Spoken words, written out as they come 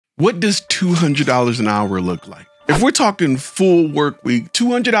What does $200 an hour look like? If we're talking full work week,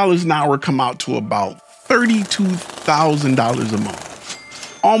 $200 an hour come out to about $32,000 a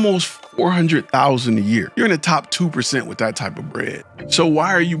month, almost $400,000 a year. You're in the top 2% with that type of bread. So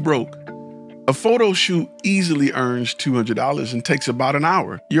why are you broke? A photo shoot easily earns $200 and takes about an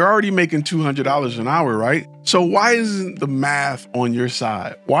hour. You're already making $200 an hour, right? So why isn't the math on your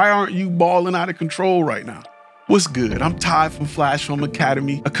side? Why aren't you balling out of control right now? What's good? I'm Ty from FlashFilm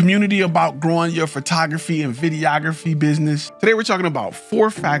Academy, a community about growing your photography and videography business. Today we're talking about 4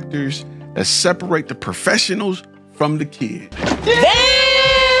 factors that separate the professionals from the kid.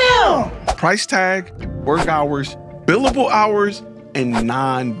 Damn! Price tag, work hours, billable hours, and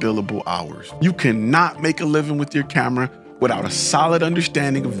non-billable hours. You cannot make a living with your camera without a solid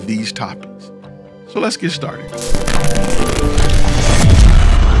understanding of these topics. So let's get started.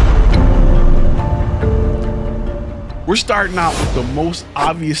 We're starting out with the most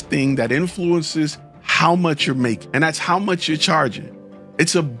obvious thing that influences how much you're making, and that's how much you're charging.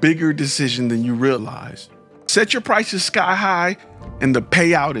 It's a bigger decision than you realize. Set your prices sky high and the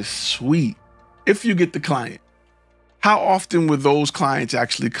payout is sweet if you get the client. How often will those clients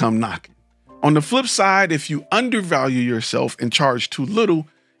actually come knocking? On the flip side, if you undervalue yourself and charge too little,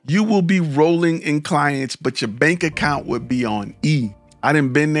 you will be rolling in clients, but your bank account would be on E. I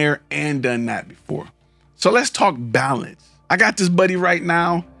done been there and done that before. So let's talk balance. I got this buddy right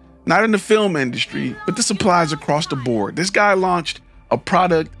now, not in the film industry, but this applies across the board. This guy launched a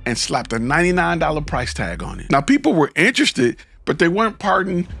product and slapped a $99 price tag on it. Now, people were interested, but they weren't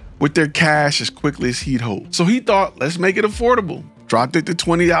parting with their cash as quickly as he'd hoped. So he thought, let's make it affordable. Dropped it to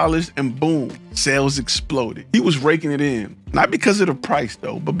 $20 and boom, sales exploded. He was raking it in, not because of the price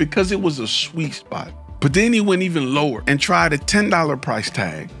though, but because it was a sweet spot. But then he went even lower and tried a $10 price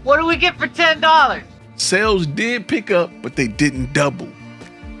tag. What do we get for $10? Sales did pick up, but they didn't double,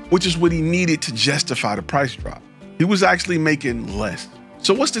 which is what he needed to justify the price drop. He was actually making less.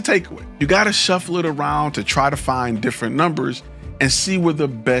 So what's the takeaway? You gotta shuffle it around to try to find different numbers and see where the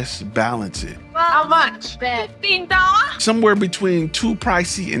best balance is. How much? $15? Somewhere between too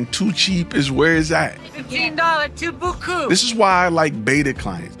pricey and too cheap is where it's at. $15 too beaucoup. This is why I like beta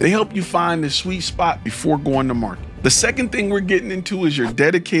clients. They help you find the sweet spot before going to market. The second thing we're getting into is your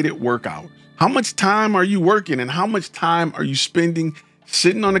dedicated work hours. How much time are you working and how much time are you spending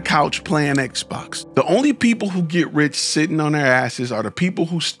sitting on the couch playing Xbox? The only people who get rich sitting on their asses are the people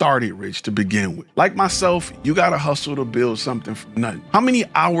who started rich to begin with. Like myself, you gotta hustle to build something from nothing. How many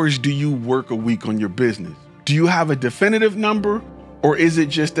hours do you work a week on your business? Do you have a definitive number or is it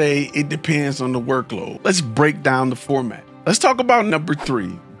just it depends on the workload? Let's break down the format. Let's talk about number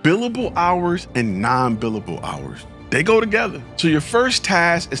 3, billable hours and non-billable hours. They go together. So your first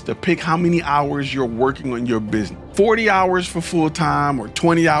task is to pick how many hours you're working on your business. 40 hours for full-time or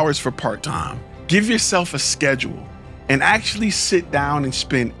 20 hours for part-time. Give yourself a schedule and actually sit down and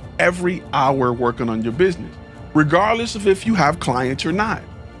spend every hour working on your business, regardless of if you have clients or not.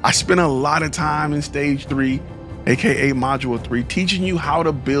 I spent a lot of time in stage 3, AKA module 3, teaching you how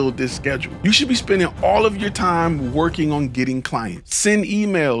to build this schedule. You should be spending all of your time working on getting clients. Send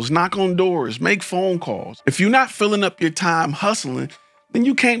emails, knock on doors, make phone calls. If you're not filling up your time hustling, then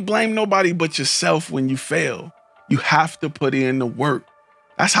you can't blame nobody but yourself when you fail. You have to put in the work.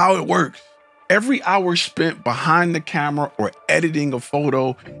 That's how it works. Every hour spent behind the camera or editing a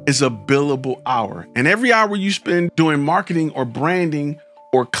photo is a billable hour. And every hour you spend doing marketing or branding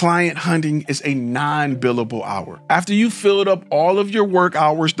or client hunting is a non-billable hour. After you filled up all of your work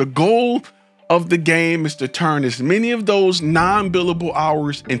hours, the goal of the game is to turn as many of those non-billable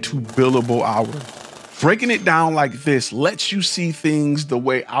hours into billable hours. Breaking it down like this lets you see things the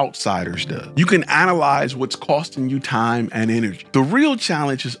way outsiders do. You can analyze what's costing you time and energy. The real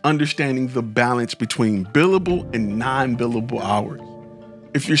challenge is understanding the balance between billable and non-billable hours.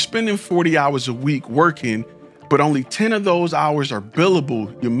 If you're spending 40 hours a week working, but only 10 of those hours are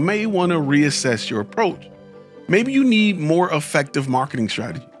billable, you may want to reassess your approach. Maybe you need more effective marketing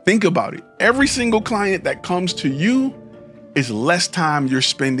strategy. Think about it. Every single client that comes to you is less time you're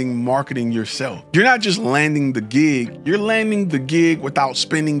spending marketing yourself. You're not just landing the gig, you're landing the gig without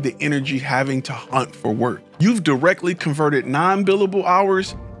spending the energy having to hunt for work. You've directly converted non-billable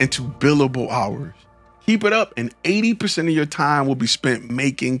hours into billable hours. Keep it up and 80% of your time will be spent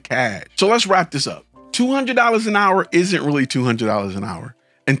making cash. So let's wrap this up. $200 an hour isn't really $200 an hour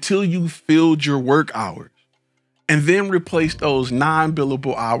until you filled your work hours and then replace those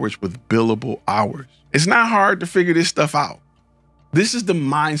non-billable hours with billable hours. It's not hard to figure this stuff out. This is the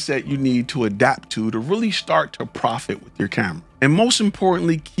mindset you need to adapt to really start to profit with your camera. And most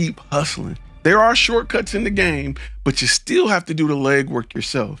importantly, keep hustling. There are shortcuts in the game, but you still have to do the legwork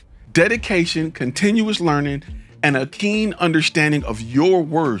yourself. Dedication, continuous learning, and a keen understanding of your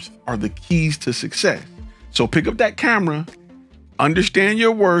worth are the keys to success. So pick up that camera, understand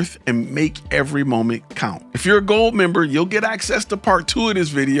your worth, and make every moment count. If you're a gold member, you'll get access to part 2 of this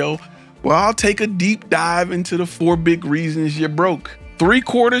video, where I'll take a deep dive into the 4 big reasons you're broke.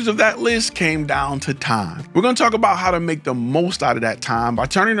 3/4 of that list came down to time. We're gonna talk about how to make the most out of that time by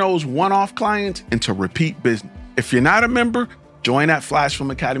turning those one-off clients into repeat business. If you're not a member, join at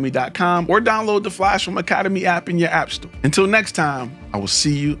FlashFilmAcademy.com or download the FlashFilm Academy app in your app store. Until next time, I will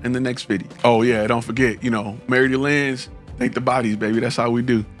see you in the next video. Oh yeah, don't forget, marry the lens, thank the bodies, baby. That's how we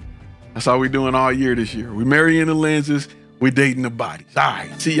do. That's how we doing all year this year. We marrying the lenses, we dating the bodies. All right,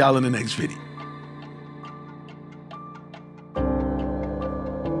 see y'all in the next video.